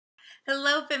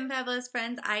Hello, Fabulous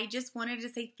friends. I just wanted to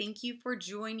say thank you for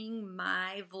joining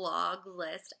my vlog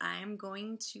list. I'm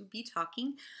going to be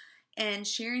talking and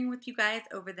sharing with you guys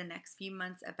over the next few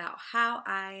months about how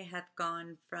I have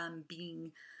gone from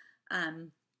being,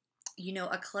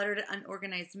 a cluttered,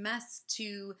 unorganized mess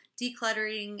to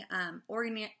decluttering,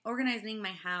 organizing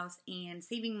my house, and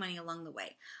saving money along the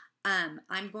way.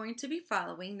 I'm going to be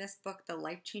following this book, The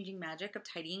Life-Changing Magic of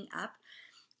Tidying Up.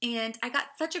 And I got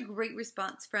such a great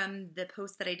response from the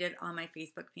post that I did on my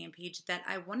Facebook fan page that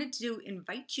I wanted to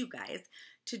invite you guys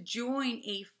to join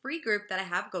a free group that I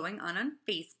have going on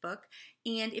Facebook.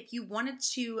 And if you wanted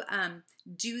to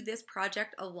do this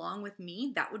project along with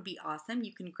me, that would be awesome.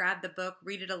 You can grab the book,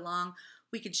 read it along.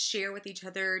 We could share with each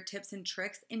other tips and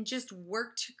tricks and just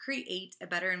work to create a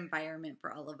better environment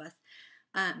for all of us.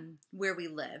 Where we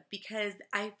live, because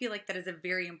I feel like that is a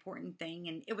very important thing.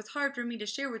 And it was hard for me to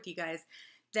share with you guys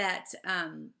that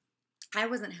I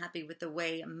wasn't happy with the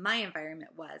way my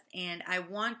environment was. And I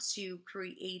want to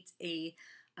create a,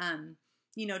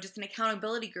 just an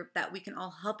accountability group that we can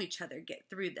all help each other get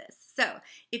through this. So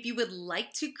if you would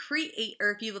like to create,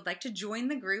 or if you would like to join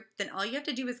the group, then all you have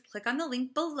to do is click on the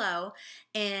link below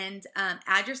and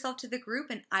add yourself to the group,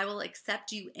 and I will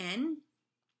accept you in.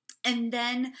 And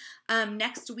then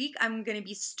next week, I'm going to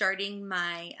be starting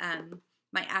my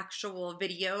my actual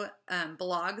video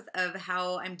blogs of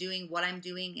how I'm doing, what I'm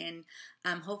doing,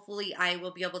 and hopefully I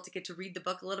will be able to get to read the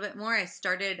book a little bit more. I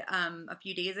started a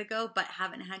few days ago, but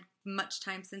haven't had much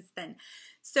time since then.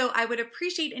 So I would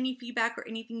appreciate any feedback or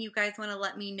anything you guys want to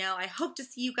let me know. I hope to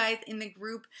see you guys in the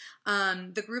group.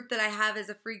 The group that I have is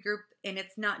a free group, and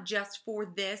it's not just for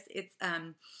this.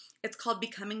 It's called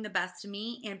Becoming the Best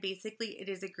Me, and basically it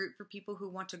is a group for people who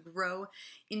want to grow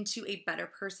into a better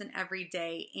person every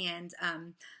day and,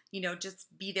 just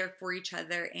be there for each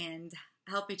other and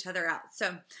help each other out.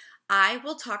 So I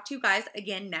will talk to you guys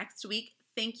again next week.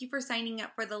 Thank you for signing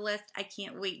up for the list. I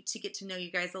can't wait to get to know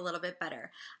you guys a little bit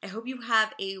better. I hope you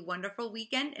have a wonderful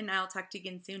weekend, and I'll talk to you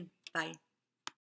again soon. Bye.